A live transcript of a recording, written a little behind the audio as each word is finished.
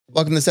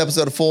Welcome to this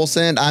episode of Full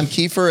Send. I'm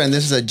Kiefer, and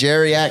this is a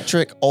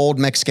geriatric old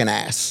Mexican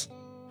ass.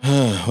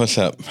 What's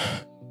up?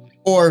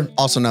 Or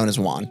also known as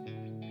Juan.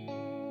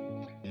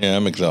 Yeah,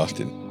 I'm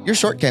exhausted. Your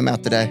short came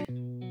out today.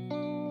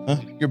 Huh?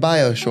 Your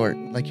bio short,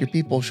 like your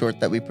people short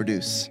that we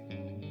produce.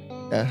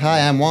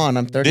 Hi, I'm Juan.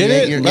 I'm 38 Did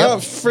it? years About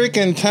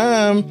freaking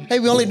time. Hey,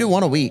 we only do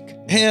one a week.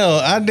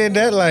 Hell, I did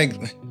that like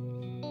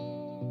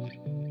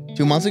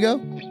 2 months ago?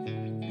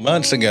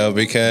 months ago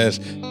because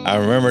I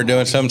remember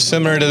doing something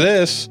similar to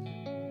this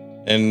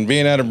and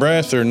being out of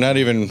breath or not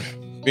even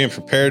being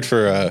prepared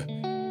for a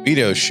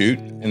video shoot.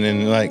 And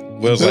then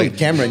Will's like,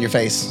 camera in your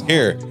face.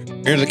 here's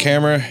the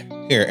camera.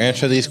 Here,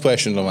 answer these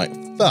questions. I'm like,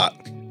 fuck.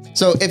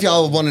 So if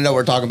y'all want to know what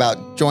we're talking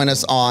about, join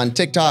us on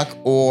TikTok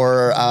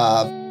or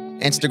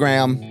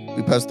Instagram.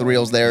 We post the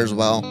reels there as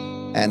well.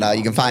 And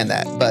you can find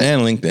that.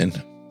 And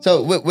LinkedIn.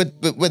 So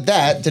with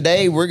that,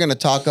 today we're going to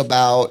talk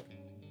about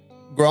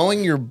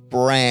growing your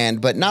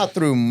brand, but not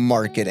through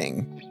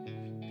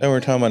marketing. Then we're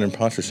talking about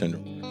imposter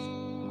syndrome.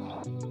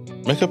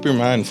 Make up your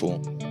mind, fool.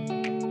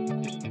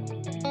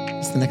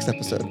 It's the next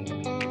episode.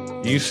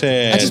 You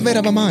said... I just made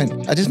up my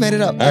mind. I just made it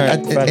up. All right,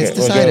 it's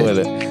decided.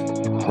 We'll go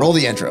with it. Roll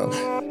the intro.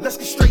 Let's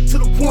get straight to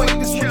the point.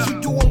 This what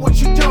you do and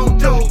what you don't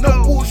do.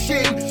 No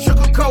bullshit,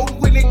 sugarcoat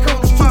when it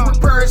comes to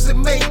repairs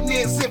and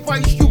maintenance.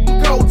 Advice you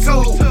can go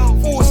to.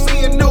 Full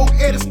sin, no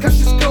edits, cause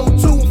just go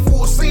to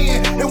full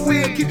sin, and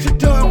we'll get you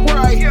done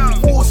right.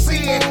 Full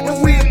sin,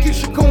 and we'll get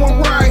you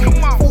going right.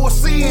 Full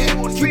sin,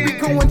 keep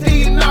it going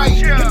day and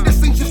night. And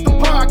this ain't just a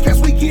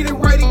podcast, we get it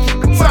right and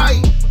keep it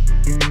tight.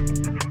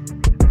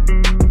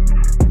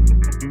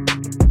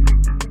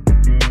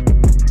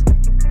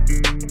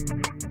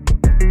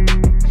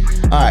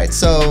 All right,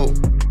 so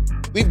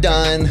we've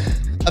done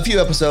a few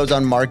episodes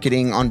on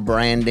marketing, on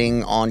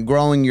branding, on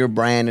growing your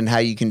brand and how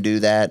you can do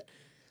that.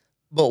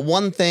 But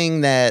one thing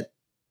that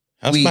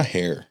How's my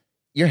hair?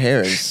 Your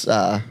hair is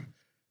I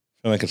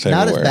feel like it's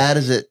not everywhere. as bad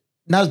as it.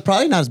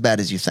 Probably not as bad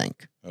as you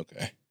think.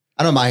 Okay.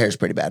 I know my hair is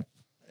pretty bad,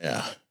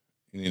 Yeah.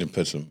 You need to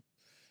put some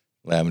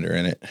lavender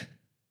in it.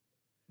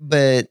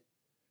 but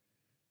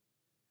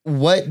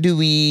what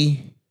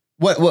we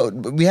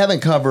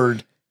haven't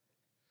covered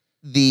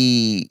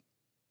the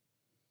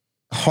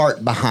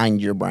heart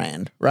behind your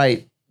brand,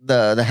 right?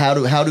 The how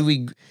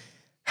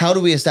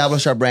do we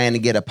establish our brand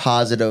and get a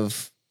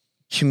positive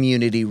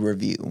community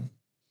review?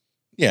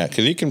 Yeah,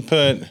 because you can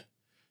put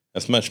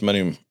as much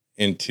money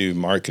into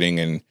marketing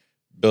and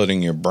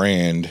building your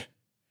brand,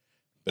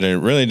 but it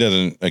really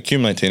doesn't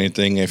accumulate to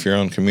anything if your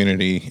own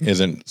community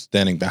isn't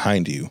standing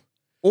behind you.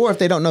 Or if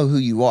they don't know who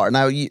you are.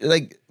 Now, we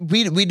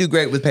do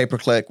great with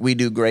pay-per-click. We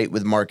do great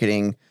with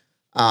marketing.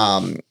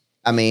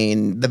 I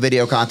mean, the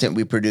video content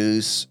we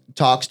produce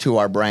talks to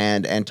our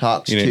brand and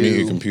talks to... You didn't do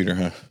your computer,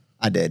 huh?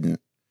 I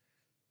didn't.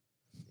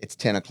 It's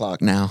 10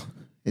 o'clock now.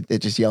 It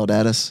just yelled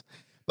at us.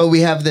 But we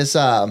have this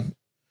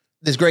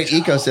this great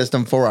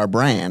ecosystem for our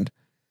brand.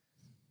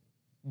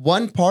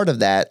 One part of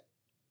that,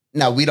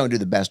 now we don't do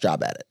the best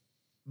job at it,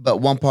 but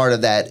one part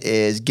of that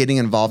is getting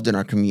involved in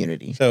our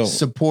community. So-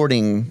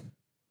 supporting...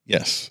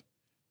 Yes.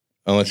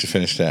 I'll let you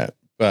finish that.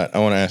 But I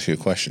want to ask you a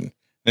question.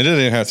 It doesn't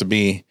even have to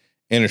be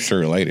industry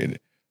related,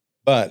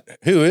 but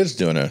who is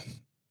doing it?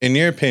 In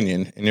your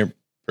opinion, in your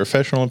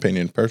professional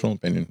opinion, personal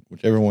opinion,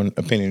 whichever one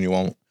opinion you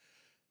want,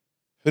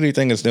 who do you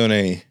think is doing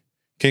a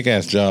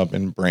kick-ass job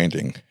in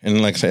branding?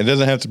 And like I said, it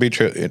doesn't have to be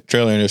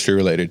trailer industry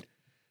related,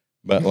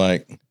 but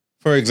like,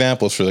 for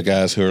examples for the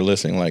guys who are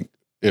listening, like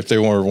if they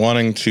were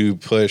wanting to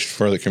push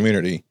for the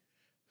community,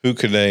 who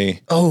could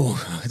they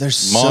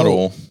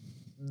model?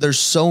 There's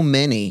so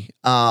many.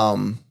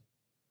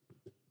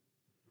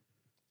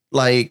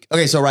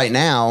 Okay, so right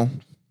now,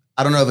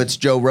 I don't know if it's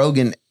Joe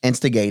Rogan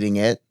instigating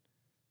it,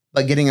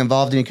 but getting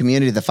involved in a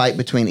community, the fight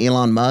between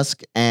Elon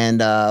Musk and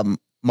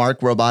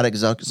Mark Robotic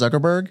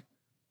Zuckerberg,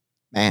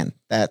 man,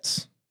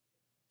 that's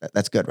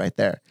good right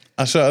there.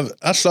 I saw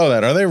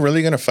that. Are they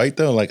really going to fight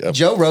though? Like a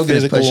Joe Rogan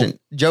physical... is pushing.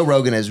 Joe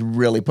Rogan is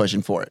really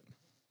pushing for it.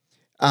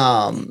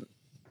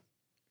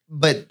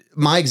 But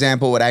my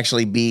example would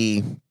actually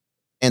be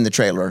in the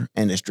trailer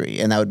industry,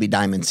 and that would be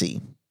Diamond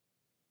C.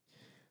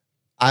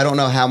 I don't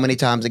know how many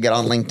times I get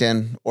on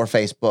LinkedIn or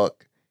Facebook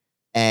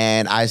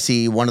and I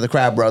see one of the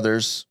Crab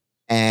Brothers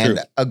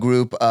and a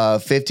group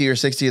of 50 or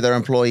 60 of their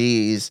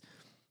employees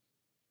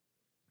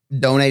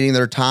donating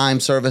their time,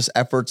 service,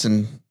 efforts,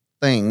 and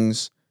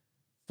things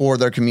for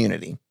their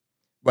community.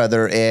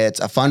 Whether it's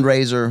a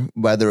fundraiser,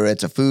 whether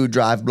it's a food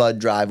drive, blood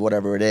drive,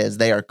 whatever it is,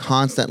 they are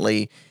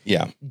constantly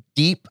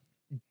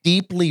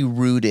deeply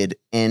rooted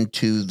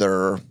into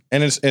their...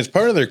 And it's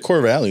part of their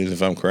core values,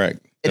 if I'm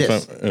correct. It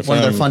is. One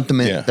of their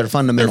fundamentals. They're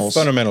fundamentals,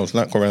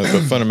 not core values,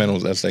 but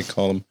fundamentals, as they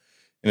call them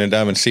in the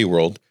Diamond C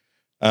world.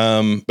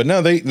 But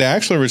no, they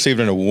actually received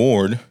an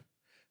award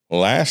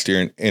last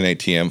year in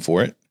ATM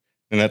for it.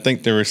 And I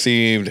think they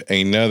received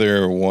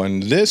another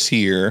one this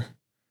year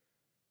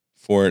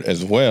for it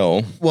as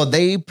well. Well,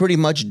 they pretty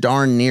much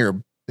darn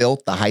near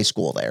built the high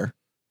school there.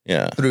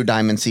 Yeah. Through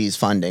Diamond C's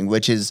funding,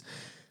 which is...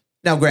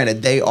 Now,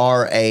 granted, they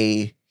are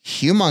a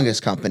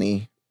humongous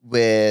company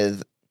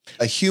with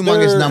a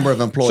humongous number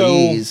of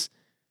employees.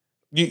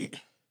 So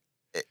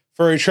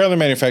for a trailer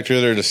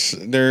manufacturer,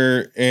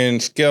 they're in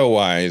scale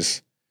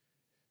wise.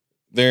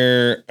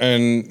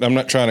 And I'm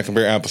not trying to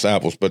compare apples to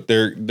apples, but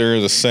they're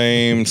the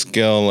same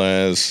scale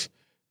as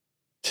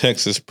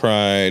Texas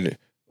Pride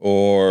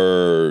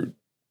or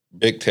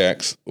Big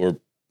Tex or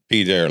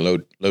PJ or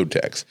Load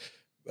Tex.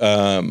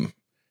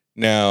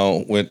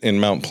 Now in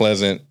Mount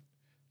Pleasant,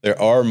 there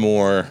are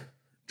more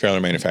trailer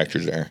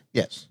manufacturers there.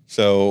 Yes.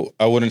 So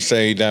I wouldn't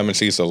say Diamond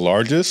C is the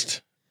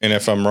largest. And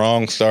if I'm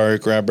wrong, sorry,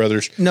 Grab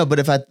Brothers. No, but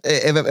if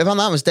I'm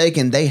not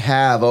mistaken, they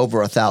have over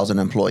 1,000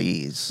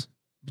 employees,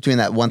 between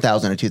that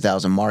 1,000 and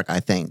 2,000 mark, I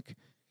think,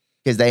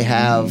 because they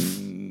have.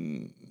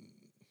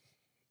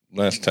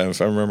 Last time,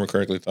 if I remember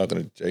correctly, talking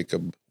to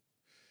Jacob,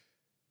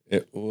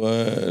 it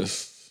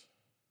was.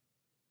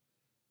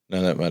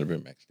 No, that might have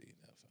been Max D.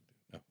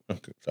 No,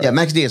 okay, sorry. Yeah,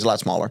 Max D is a lot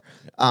smaller.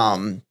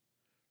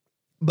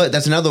 But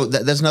that's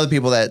another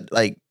people that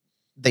like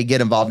they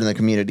get involved in the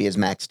community is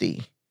Max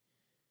D.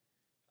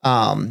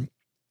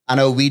 I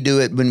know we do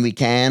it when we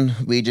can.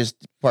 We just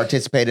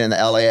participated in the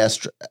ALS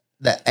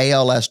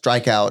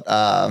strikeout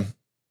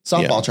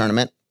softball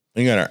tournament.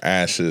 We got our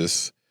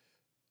asses.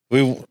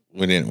 We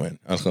didn't win.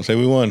 I was gonna say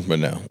we won, but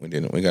no, we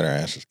didn't. We got our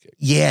asses kicked.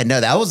 Yeah,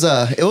 no, that was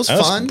it was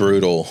fun.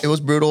 Brutal. It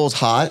was brutal. It was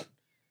hot,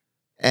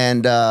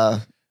 and I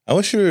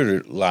wish we would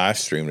have live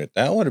streamed it.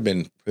 That would have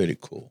been pretty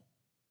cool.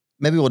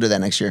 Maybe we'll do that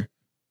next year.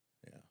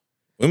 Yeah,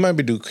 we might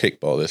do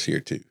kickball this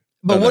year too.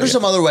 But what are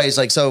some other ways?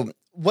 Like,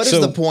 what is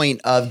the point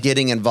of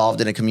getting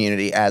involved in a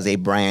community as a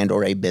brand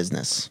or a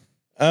business?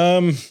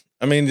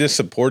 I mean, just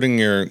supporting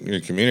your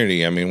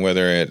community. I mean,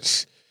 whether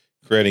it's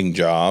creating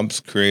jobs,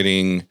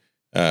 creating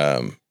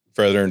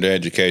further into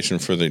education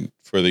for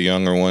the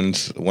younger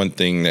ones. One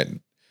thing that,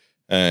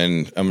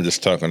 and I'm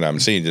just talking about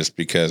MC just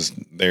because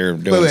they're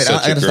doing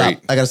such a great.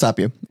 I gotta stop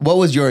you. What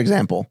was your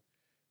example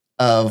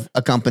of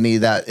a company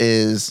that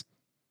is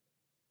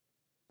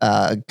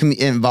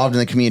involved in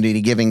the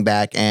community, giving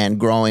back and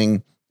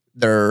growing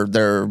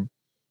their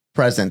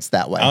presence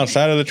that way?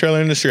 Outside of the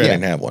trailer industry, I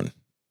didn't have one.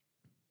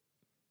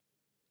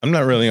 I'm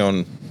not really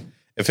on.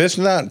 If it's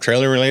not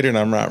trailer related,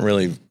 I'm not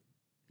really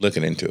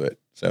looking into it.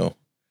 So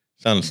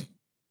sounds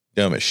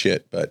dumb as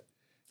shit, but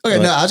okay.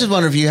 No, I was just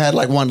wondering if you had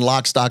like one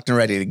lock, stocked, and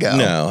ready to go.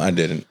 No, I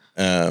didn't.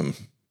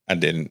 I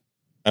didn't.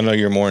 I know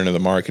you're more into the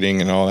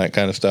marketing and all that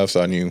kind of stuff,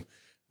 so I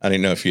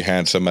didn't know if you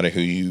had somebody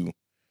who you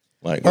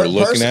like were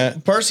looking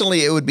at.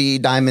 Personally, it would be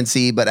Diamond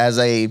C, but as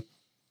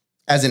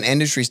an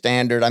industry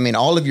standard, I mean,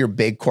 all of your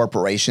big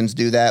corporations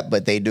do that,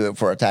 but they do it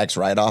for a tax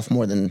write-off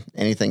more than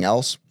anything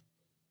else.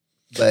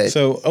 But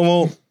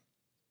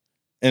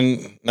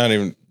and not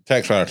even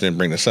tax write-off didn't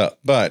bring this up,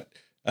 but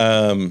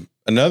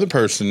another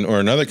person or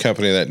another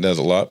company that does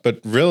a lot, but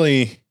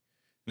really,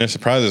 and it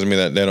surprises me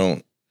that they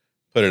don't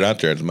put it out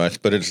there as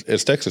much, but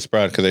it's Texas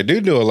Pride because they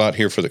do a lot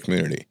here for the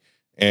community.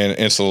 And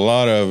it's a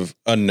lot of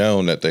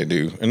unknown that they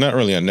do, and not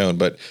really unknown,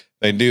 but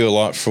they do a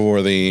lot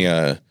for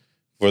the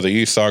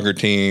youth soccer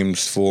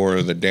teams,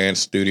 for the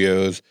dance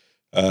studios,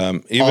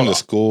 even the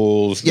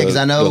schools. Yeah, because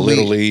I know the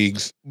little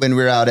leagues. When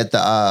we were out at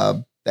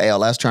the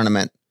ALS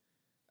tournament,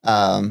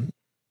 all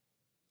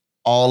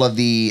of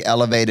the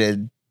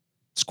elevated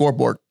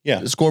scoreboard they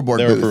booths,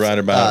 were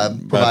provided by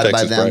them.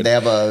 Pride. They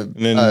have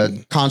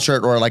a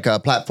concert or like a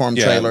platform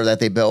trailer that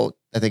they built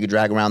that they could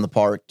drag around the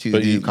park to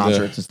do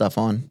concerts and stuff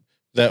on.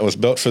 That was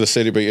built for the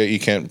city, but you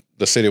can't.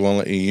 The city won't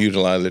let you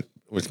utilize it,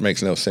 which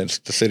makes no sense.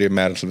 The city of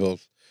Madisonville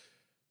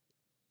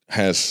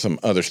has some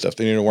other stuff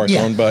they need to work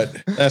on, but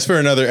that's for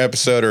another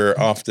episode or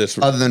off this.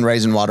 Other than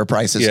raising water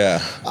prices,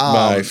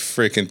 by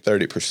freaking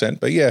 30%.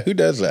 But yeah, who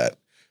does that?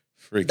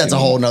 That's a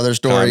whole nother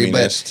story.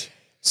 Communist.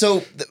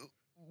 But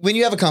when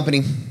you have a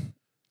company,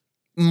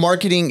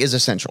 marketing is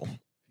essential.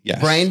 Yes.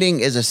 Branding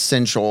is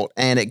essential,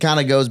 and it kind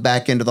of goes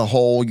back into the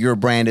whole your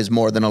brand is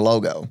more than a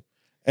logo.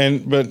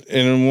 And one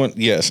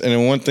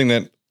thing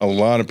that a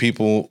lot of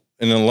people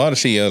and a lot of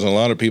CEOs and a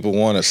lot of people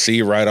want to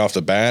see right off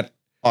the bat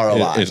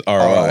is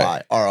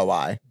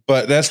ROI.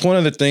 But that's one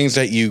of the things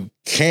that you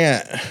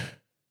can't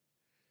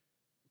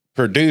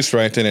produce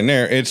right then and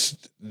there.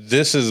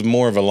 This is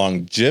more of a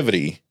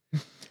longevity.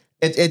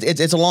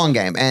 It's a long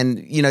game, and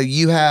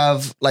you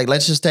have like,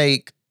 let's just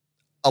take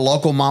a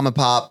local mom and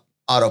pop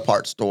auto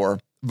parts store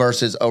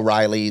versus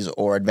O'Reilly's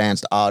or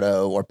Advanced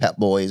Auto or Pep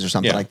Boys or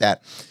something like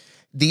that.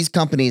 These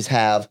companies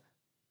have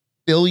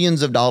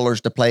billions of dollars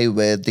to play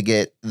with to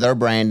get their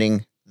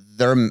branding,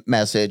 their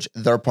message,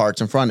 their parts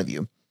in front of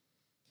you.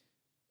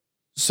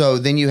 So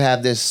then you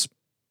have this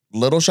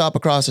little shop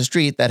across the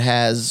street that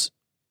has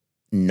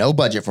no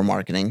budget for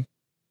marketing,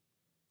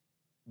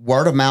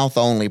 word of mouth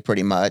only,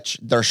 pretty much.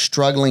 They're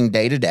struggling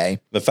day to day.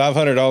 The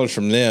 $500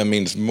 from them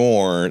means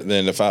more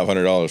than the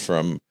 $500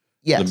 from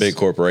the big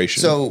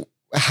corporation. So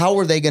how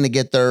are they going to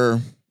get their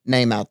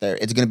name out there?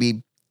 It's going to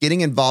be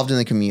getting involved in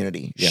the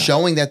community,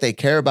 showing that they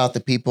care about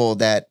the people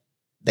that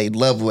they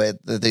live with,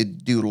 that they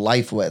do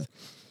life with.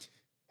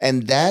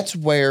 And that's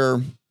where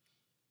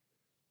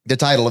the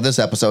title of this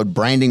episode,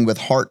 Branding with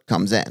Heart,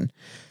 comes in.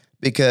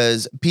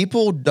 Because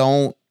people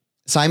don't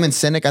Simon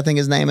Sinek, I think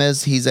his name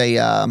is. He's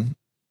a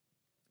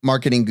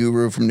marketing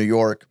guru from New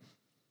York.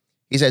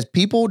 He says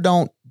people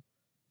don't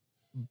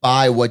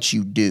buy what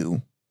you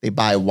do; they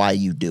buy why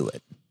you do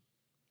it.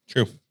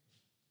 True.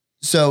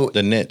 So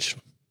The niche.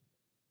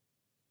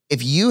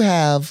 if you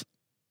have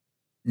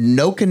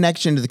no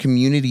connection to the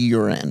community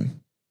you're in,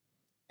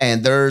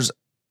 and there's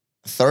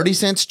 30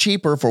 cents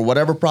cheaper for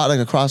whatever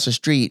product across the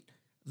street,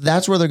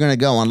 that's where they're going to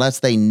go unless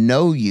they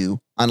know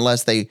you,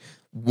 unless they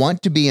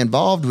want to be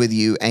involved with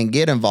you and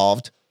get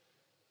involved.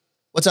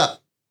 What's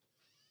up?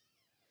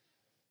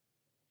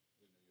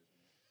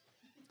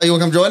 Oh, you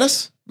want to come join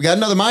us? We got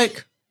another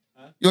mic.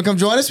 You want to come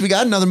join us? We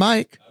got another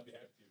mic.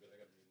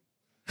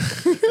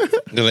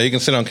 You can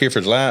sit on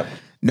Kiefer's lap.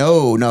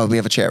 No, we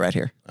have a chair right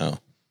here. Oh.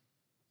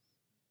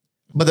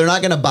 But they're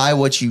not going to buy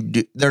what you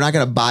do. They're not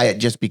going to buy it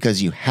just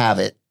because you have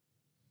it.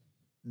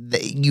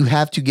 You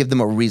have to give them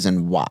a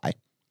reason why.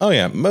 Oh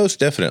yeah, most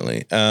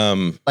definitely.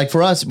 Like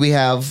for us, we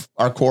have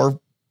our core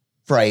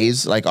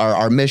phrase, like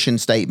our mission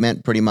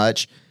statement, pretty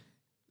much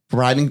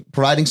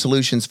providing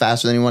solutions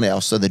faster than anyone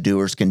else so the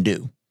doers can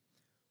do.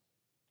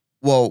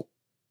 Well,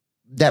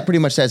 that pretty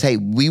much says, hey,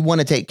 we want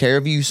to take care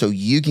of you so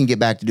you can get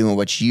back to doing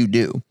what you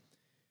do.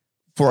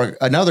 For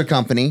another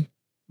company,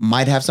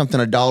 might have something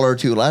 $1 or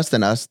 $2 less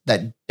than us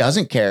that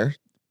doesn't care.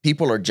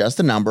 People are just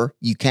a number.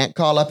 You can't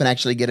call up and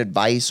actually get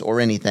advice or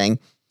anything.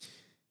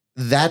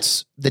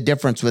 That's the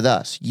difference with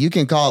us. You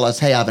can call us,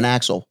 hey, I have an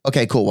axle.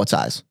 Okay, cool. What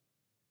size?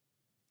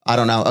 I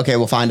don't know. Okay,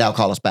 we'll find out.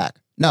 Call us back.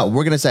 No,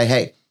 we're going to say,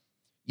 hey,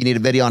 you need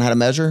a video on how to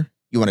measure?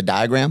 You want a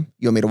diagram?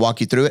 You want me to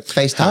walk you through it?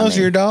 FaceTime. How's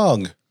your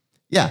dog?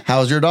 Yeah,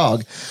 how's your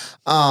dog?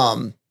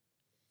 So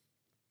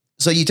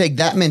you take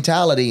that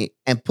mentality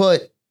and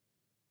put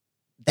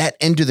that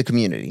into the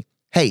community.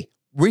 Hey,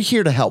 we're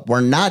here to help.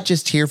 We're not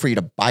just here for you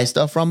to buy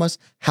stuff from us.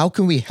 How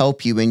can we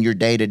help you in your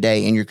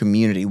day-to-day, in your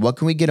community? What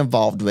can we get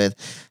involved with?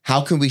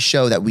 How can we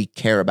show that we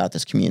care about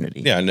this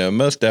community? Yeah, no,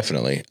 most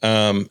definitely.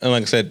 And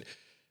like I said,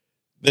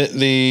 like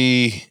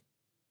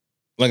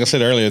I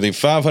said earlier, the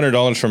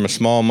 $500 from a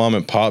small mom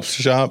and pop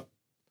shop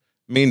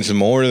means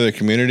more to the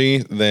community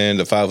than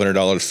the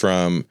 $500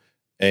 from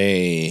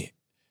a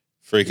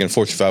freaking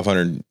Fortune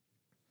 500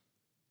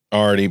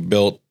 already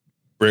built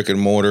brick and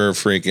mortar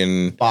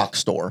freaking box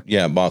store.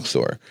 Yeah, box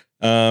store.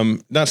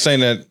 Not saying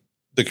that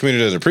the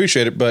community doesn't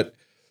appreciate it, but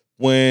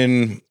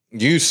when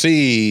you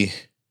see,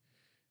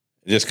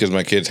 just because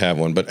my kids have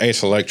one, but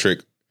Ace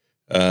Electric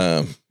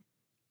on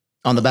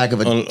the back of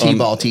a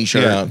T-ball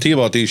T-shirt. Yeah,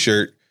 T-ball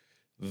T-shirt.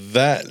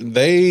 That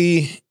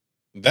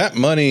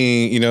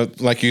money, you know,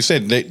 like you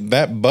said,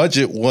 that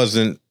budget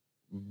wasn't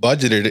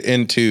budgeted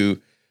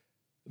into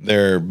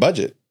their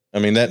budget. I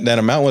mean, that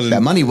amount wasn't.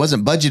 That money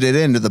wasn't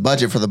budgeted into the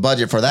budget for that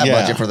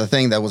budget for the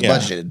thing that was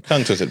budgeted.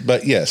 Tongue twisted.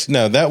 But yes,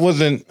 no, that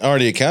wasn't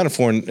already accounted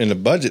for in the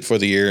budget for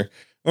the year,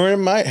 or it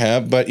might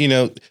have. But you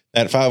know,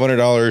 that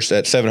 $500,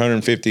 that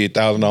 $750,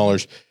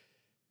 $1,000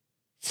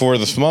 for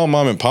the small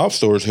mom and pop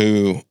stores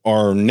who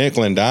are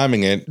nickel and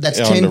diming it. That's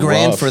 10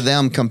 grand for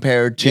them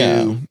compared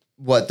to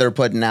what they're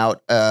putting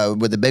out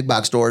with the big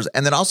box stores.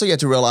 And then also you have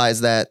to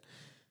realize that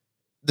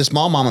the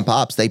small mom and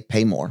pops, they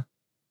pay more.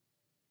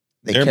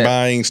 They're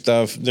buying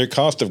stuff. Their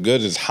cost of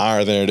goods is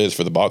higher than it is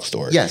for the box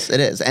store. Yes, it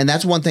is. And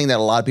that's one thing that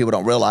a lot of people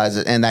don't realize.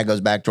 And that goes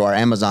back to our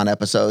Amazon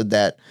episode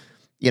that,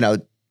 you know,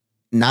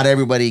 not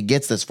everybody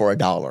gets this for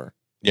 $1.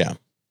 Yeah.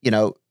 You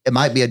know, it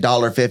might be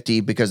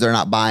 $1.50 because they're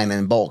not buying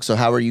in bulk. So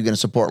how are you going to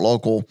support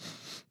local?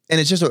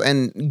 And it's just,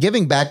 and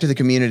giving back to the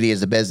community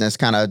as a business,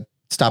 kind of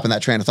stopping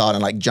that train of thought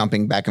and like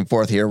jumping back and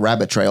forth here,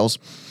 rabbit trails.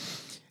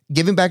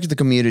 Giving back to the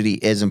community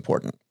is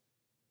important.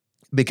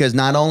 Because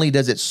not only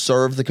does it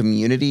serve the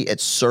community,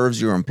 it serves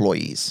your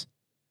employees.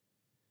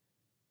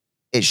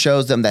 It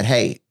shows them that,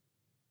 hey,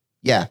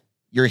 yeah,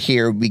 you're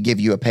here. We give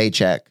you a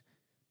paycheck.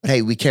 But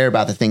hey, we care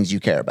about the things you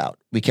care about.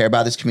 We care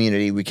about this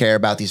community. We care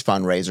about these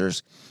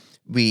fundraisers.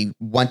 We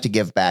want to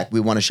give back. We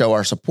want to show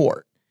our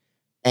support.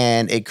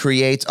 And it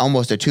creates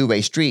almost a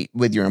two-way street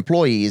with your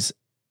employees,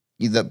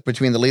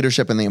 between the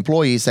leadership and the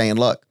employees saying,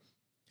 look,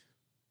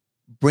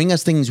 bring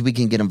us things we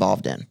can get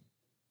involved in.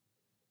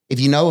 If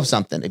you know of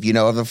something, if you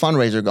know of a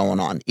fundraiser going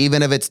on,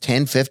 even if it's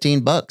 $10,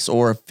 $15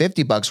 or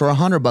 $50 or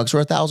 $100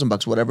 or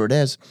 $1,000, whatever it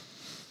is,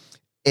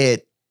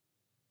 it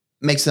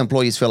makes the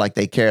employees feel like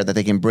they care, that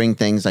they can bring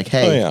things like,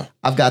 hey,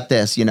 I've got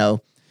this. You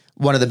know,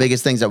 one of the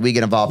biggest things that we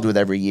get involved with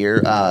every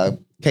year,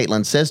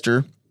 Caitlin's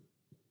sister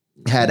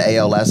had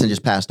ALS and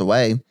just passed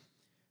away.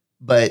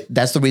 But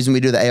that's the reason we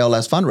do the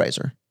ALS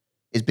fundraiser,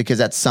 is because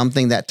that's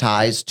something that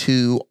ties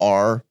to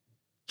our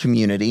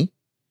community.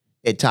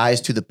 It ties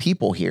to the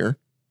people here.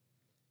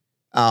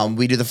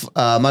 We do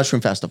the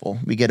mushroom festival.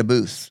 We get a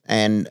booth,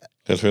 and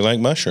because we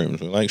like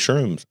mushrooms, we like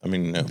shrooms. I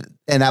mean, no,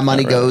 and that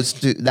money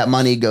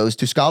goes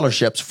to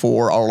scholarships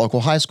for our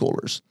local high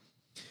schoolers.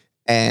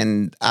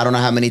 And I don't know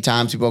how many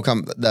times people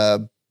come.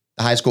 The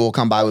high school will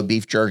come by with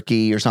beef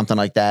jerky or something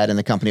like that, and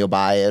the company will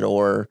buy it.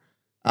 Or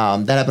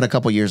that happened a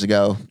couple years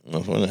ago.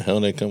 When the hell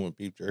they come with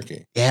beef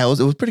jerky? Yeah, it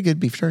was pretty good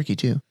beef jerky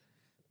too.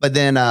 But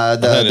then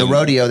the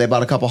rodeo, they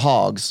bought a couple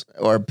hogs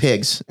or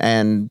pigs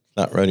and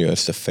Not rodeo,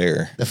 it's the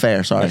fair. the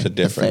fair. Sorry, There's a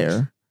difference. The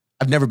fair.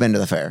 I've never been to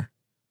the fair.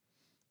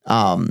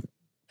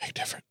 Big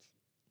difference.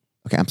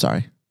 Okay, I'm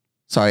sorry.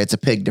 Sorry, it's a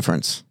pig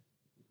difference.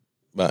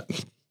 But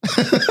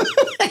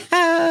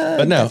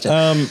no.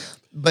 Gotcha.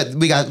 But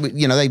we got,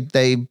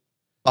 they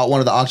bought one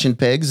of the auction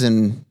pigs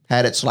and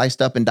had it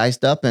sliced up and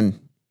diced up and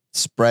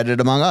spread it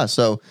among us.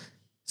 So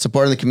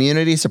supporting the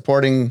community,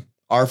 supporting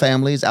our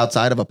families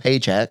outside of a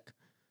paycheck.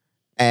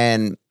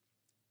 And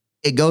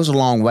it goes a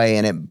long way,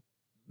 and it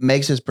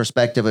makes this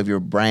perspective of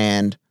your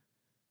brand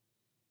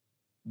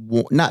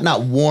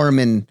not warm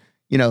and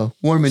So,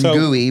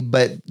 gooey,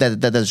 but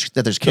that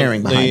there's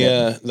caring behind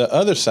it. The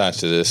other side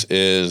to this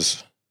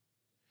is,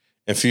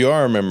 if you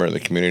are a member of the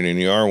community and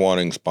you are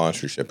wanting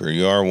sponsorship or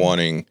you are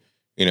wanting,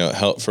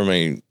 help from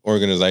a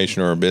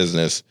organization or a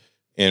business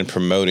in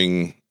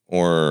promoting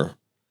or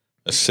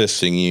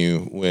assisting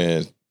you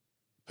with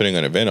putting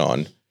an event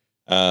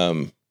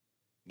on,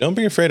 don't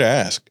be afraid to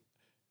ask.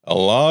 A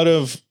lot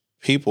of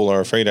people are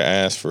afraid to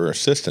ask for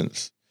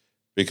assistance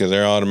because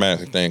they're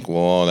automatically think,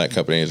 well, that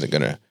company isn't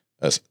going to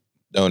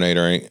donate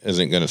or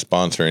isn't going to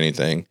sponsor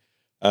anything.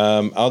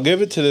 I'll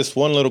give it to this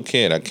one little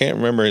kid. I can't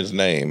remember his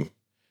name,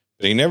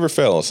 but he never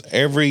fails.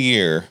 Every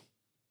year,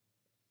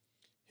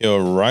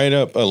 he'll write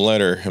up a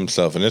letter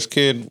himself. And this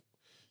kid,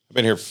 I've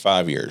been here for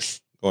 5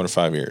 years, going to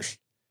 5 years.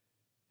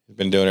 He's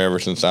been doing it ever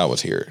since I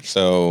was here.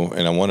 So,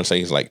 and I want to say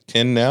he's like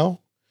 10 now.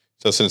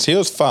 So since he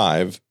was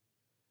 5,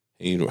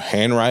 he'd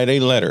handwrite a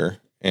letter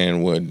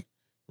and would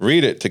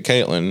read it to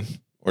Caitlin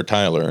or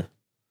Tyler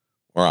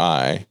or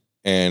I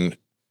and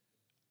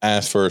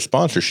ask for a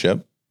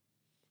sponsorship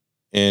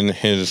in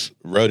his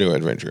rodeo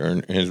adventure,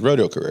 in his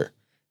rodeo career.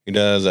 He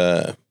does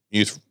a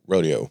youth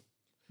rodeo.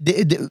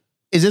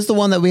 Is this the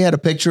one that we had a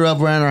picture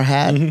of wearing our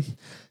hat? Mm-hmm.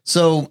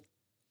 So,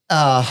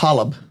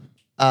 Holub,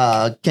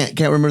 can't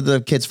remember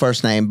the kid's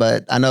first name,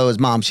 but I know his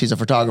mom. She's a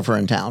photographer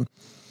in town,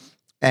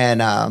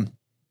 and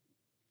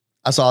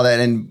I saw that,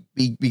 and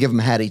we give him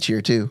a hat each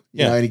year too.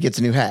 And he gets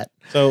a new hat.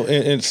 So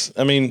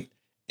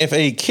if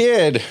a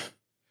kid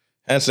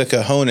has the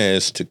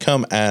cojones to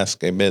come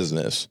ask a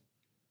business,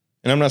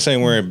 and I'm not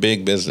saying we're a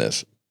big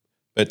business,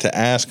 but to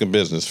ask a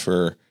business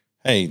for,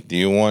 hey, do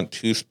you want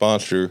to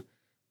sponsor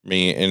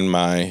me in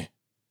my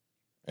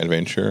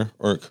adventure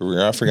or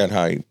career? I forgot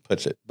how he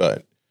puts it,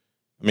 but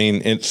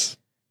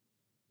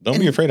don't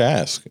be afraid to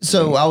ask.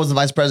 So I was the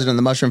vice president of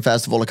the Mushroom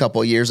Festival a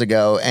couple of years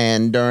ago,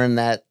 and during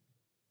that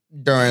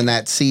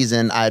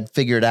season, I'd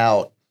figured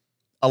out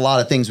a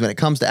lot of things when it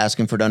comes to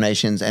asking for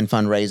donations and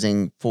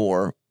fundraising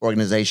for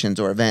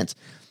organizations or events.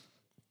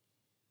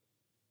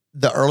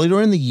 The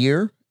earlier in the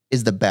year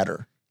is the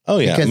better. Oh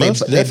yeah,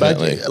 because they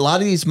budget. A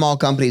lot of these small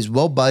companies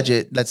will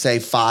budget, let's say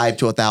 $500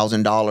 to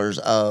 $1,000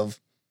 of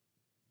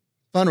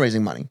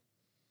fundraising money.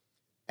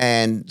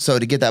 And so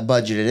to get that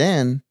budgeted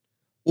in,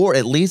 or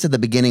at least at the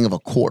beginning of a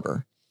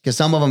quarter, because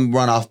some of them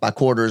run off by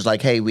quarters,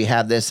 like, hey, we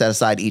have this set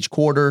aside each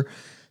quarter.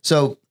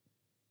 So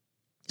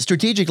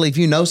strategically, if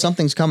you know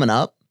something's coming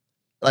up,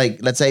 like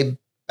let's say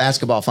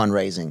basketball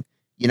fundraising,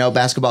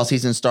 basketball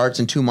season starts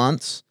in 2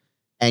 months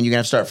and you're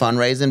going to start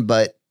fundraising,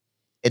 but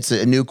it's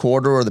a new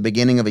quarter or the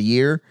beginning of a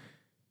year.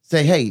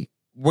 Say, hey,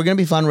 we're going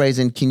to be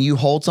fundraising. Can you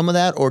hold some of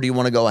that? Or do you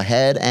want to go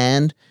ahead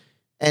and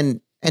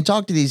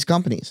talk to these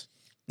companies?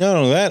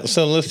 No,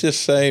 so let's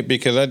just say,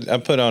 because I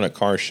put on a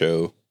car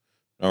show.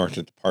 I worked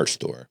at the parts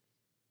store.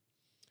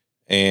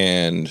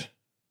 And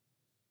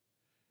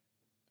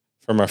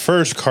for my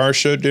first car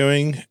show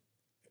doing,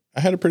 I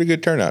had a pretty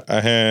good turnout.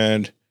 I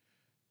had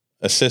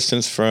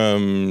assistance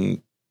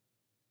from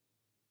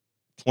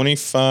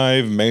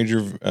 25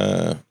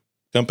 major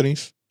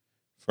companies,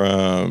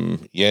 from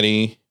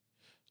Yeti,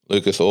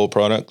 Lucas Oil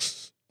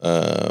Products,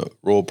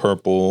 Royal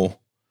Purple.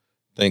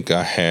 I think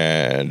I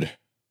had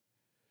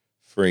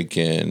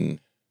freaking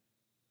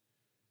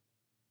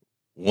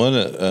one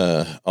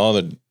all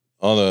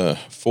the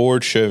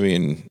Ford, Chevy,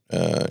 and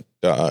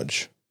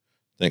Dodge.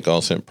 I think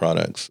all sent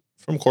products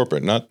from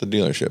corporate, not the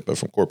dealership, but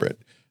from corporate.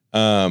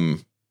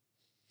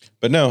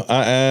 But no,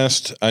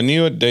 I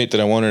knew a date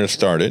that I wanted to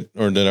start it,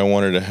 or that I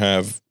wanted to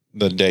have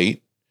the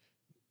date,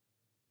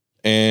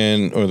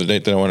 or the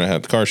date that I wanted to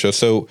have the car show.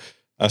 So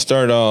I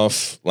started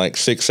off like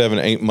 6, 7,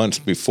 8 months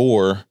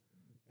before,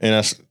 and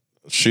I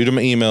shoot them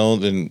an email,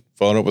 then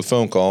followed up with a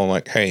phone call. I'm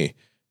like, hey,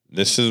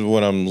 this is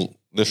what I'm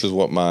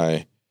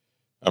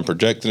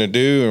projecting to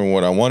do, and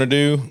what I want to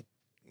do.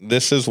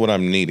 This is what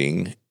I'm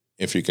needing.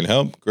 If you can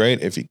help,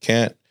 great. If you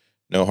can't,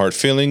 no hard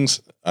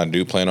feelings. I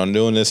do plan on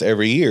doing this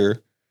every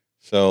year.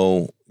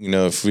 So,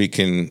 if we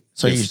can.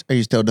 So are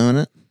you still doing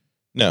it?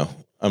 No,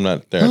 I'm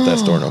not there at that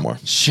store no more.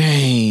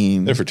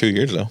 Shame. There for 2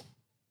 years though.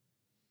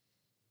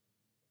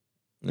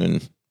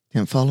 And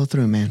can't follow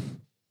through,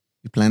 man.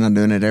 You plan on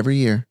doing it every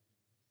year.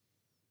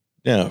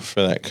 Yeah,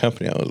 for that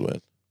company I was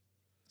with.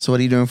 So what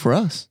are you doing for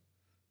us?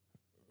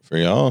 For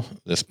y'all,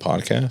 this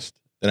podcast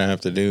that I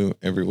have to do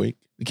every week.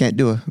 We can't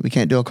do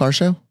a car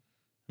show?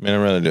 I'd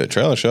rather do a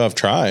trailer show. I've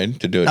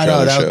tried to do a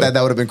trailer show. That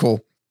would have been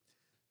cool.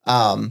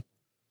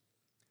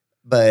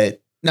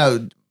 But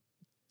no,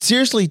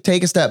 seriously,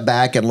 take a step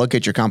back and look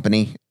at your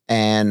company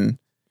and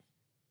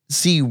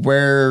see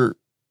where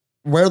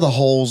the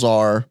holes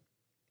are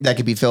that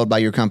could be filled by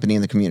your company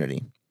in the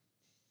community.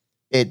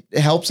 It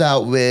helps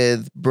out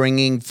with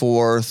bringing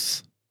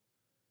forth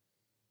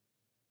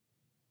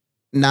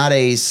not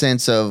a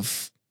sense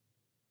of,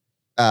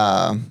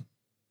 man,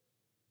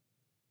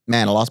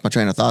 I lost my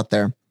train of thought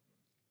there.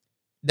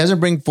 Doesn't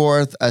bring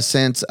forth a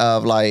sense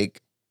of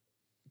like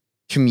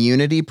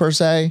community per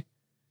se.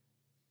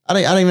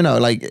 I don't even know.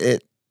 Like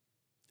it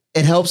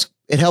helps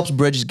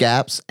bridge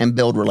gaps and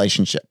build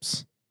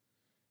relationships.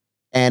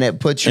 And it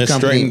puts your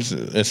company.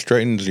 It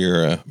straightens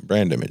your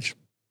brand image.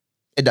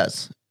 It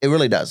does. It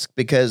really does,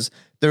 because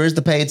there is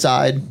the paid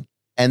side,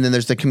 and then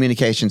there's the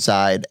communication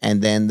side,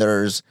 and then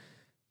there's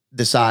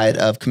the side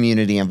of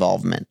community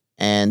involvement.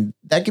 And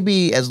that could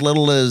be as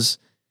little as,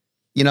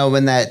 you know,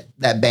 when that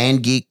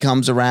band geek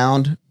comes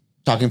around,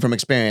 talking from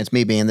experience,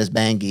 me being this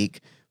band geek,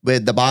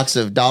 with the box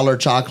of dollar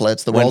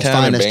chocolates, the world's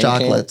finest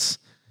chocolates.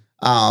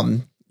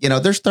 You know,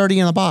 there's 30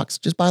 in the box.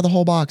 Just buy the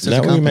whole box. Is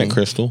that where you met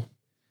Crystal?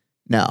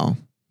 No.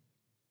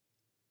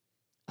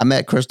 I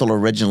met Crystal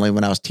originally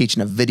when I was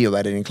teaching a video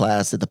editing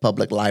class at the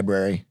public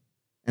library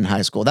in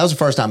high school. That was the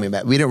first time we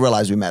met. We didn't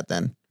realize we met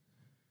then.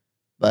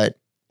 But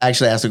I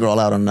actually asked the girl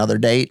out on another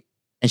date,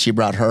 and she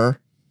brought her.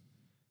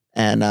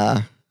 And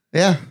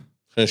yeah.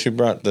 So she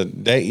brought the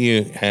date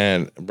you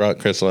had, brought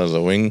Crystal as a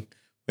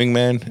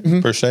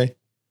wingman, per se?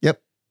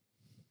 Yep.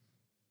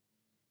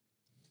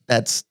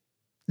 That's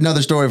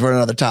another story for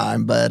another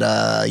time, but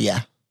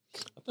yeah.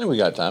 I think we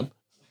got time.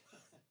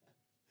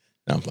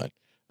 No, I'm playing.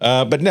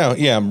 But no,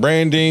 yeah,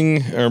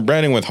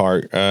 branding with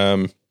heart.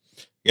 And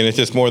it's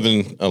just more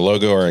than a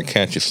logo or a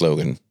catchy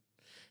slogan.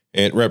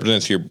 It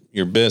represents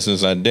your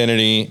business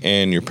identity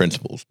and your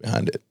principles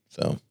behind it.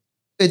 So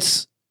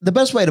it's the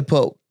best way to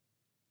put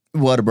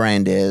what a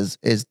brand is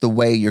the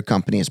way your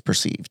company is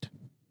perceived.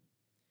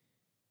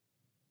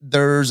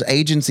 There's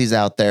agencies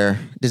out there,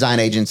 design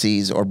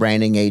agencies or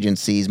branding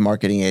agencies,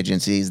 marketing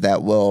agencies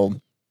that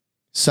will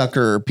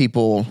sucker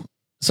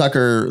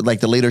like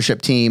the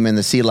leadership team and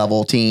the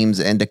C-level teams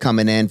into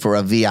coming in for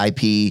a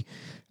VIP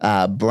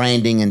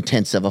branding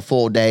intensive, a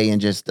full day,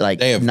 and just like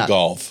day of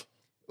golf.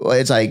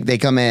 It's like they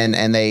come in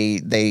and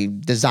they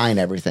design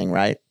everything,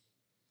 right?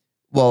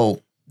 Well,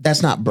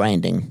 that's not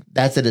branding.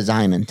 That's a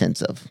design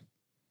intensive.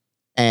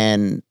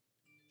 And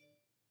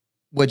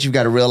what you've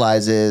got to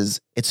realize is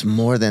it's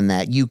more than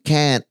that. You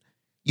can't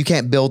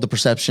build the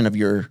perception of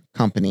your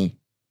company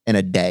in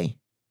a day.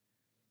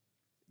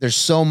 There's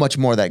so much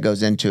more that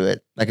goes into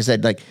it. Like I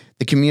said, like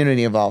the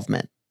community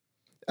involvement.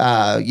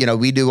 You know,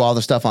 we do all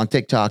the stuff on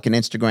TikTok and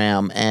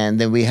Instagram, and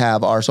then we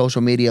have our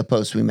social media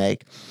posts we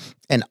make.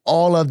 And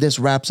all of this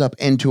wraps up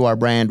into our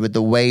brand with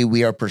the way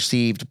we are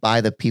perceived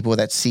by the people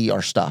that see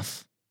our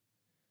stuff.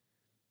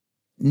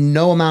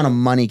 No amount of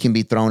money can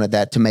be thrown at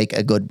that to make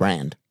a good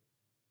brand.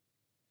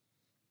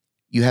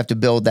 You have to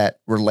build that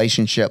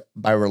relationship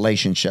by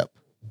relationship.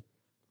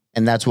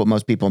 And that's what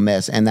most people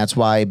miss. And that's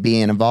why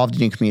being involved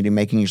in your community,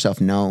 making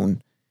yourself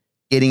known,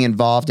 getting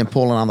involved and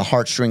pulling on the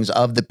heartstrings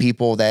of the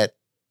people that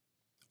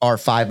are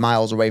 5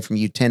 miles away from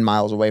you, 10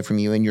 miles away from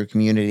you in your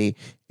community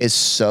is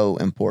so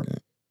important.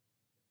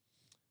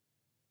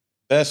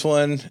 Best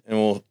one,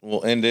 and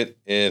we'll end it,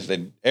 is that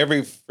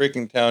every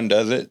freaking town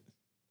does it.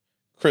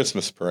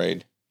 Christmas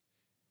parade.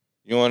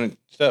 You want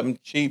something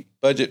cheap,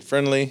 budget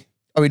friendly?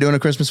 Are we doing a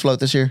Christmas float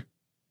this year?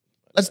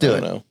 Let's do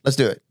it. Know. Let's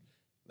do it.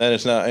 That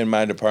is not in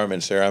my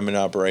department, sir. I'm in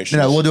operations.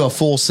 No, we'll do a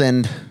full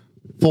send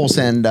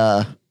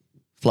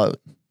float.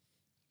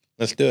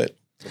 Let's do it.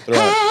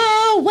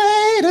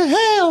 Highway to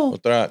hell. We'll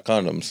throw out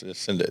condoms.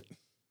 Just send it.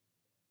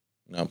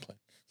 No, I'm playing.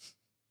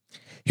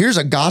 Here's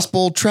a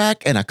gospel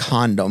track and a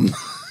condom.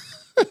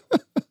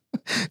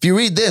 If you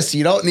read this,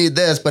 you don't need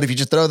this, but if you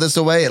just throw this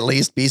away, at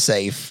least be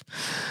safe.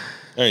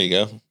 There you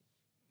go.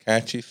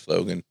 Catchy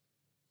slogan.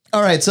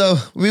 All right, so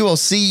we will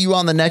see you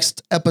on the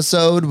next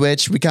episode,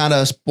 which we kind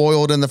of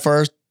spoiled in the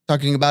first,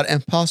 talking about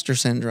imposter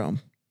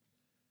syndrome.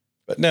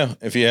 But no,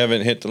 if you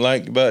haven't hit the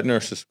like button or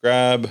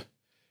subscribe,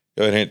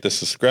 go ahead and hit the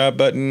subscribe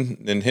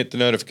button, then hit the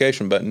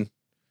notification button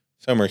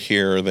somewhere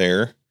here or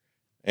there.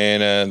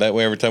 And that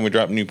way, every time we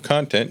drop new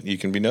content, you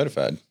can be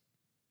notified.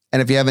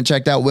 And if you haven't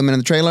checked out Women in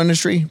the Trailer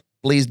Industry,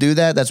 please do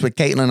that. That's with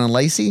Caitlin and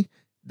Lacey.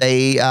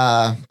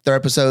 Their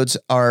episodes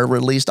are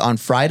released on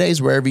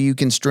Fridays, wherever you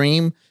can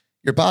stream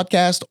your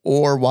podcast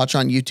or watch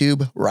on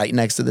YouTube right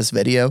next to this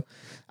video.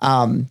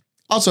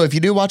 Also, if you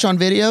do watch on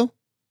video,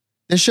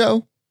 this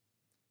show,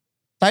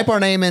 type our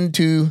name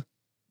into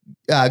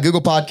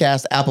Google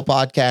Podcast, Apple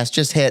Podcast.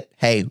 Just hit,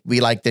 hey, we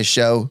like this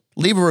show.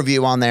 Leave a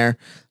review on there.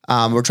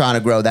 We're trying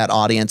to grow that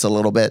audience a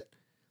little bit.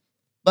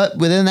 But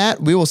within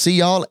that, we will see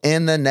y'all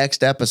in the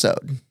next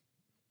episode.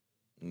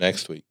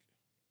 Next week.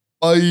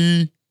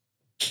 Bye.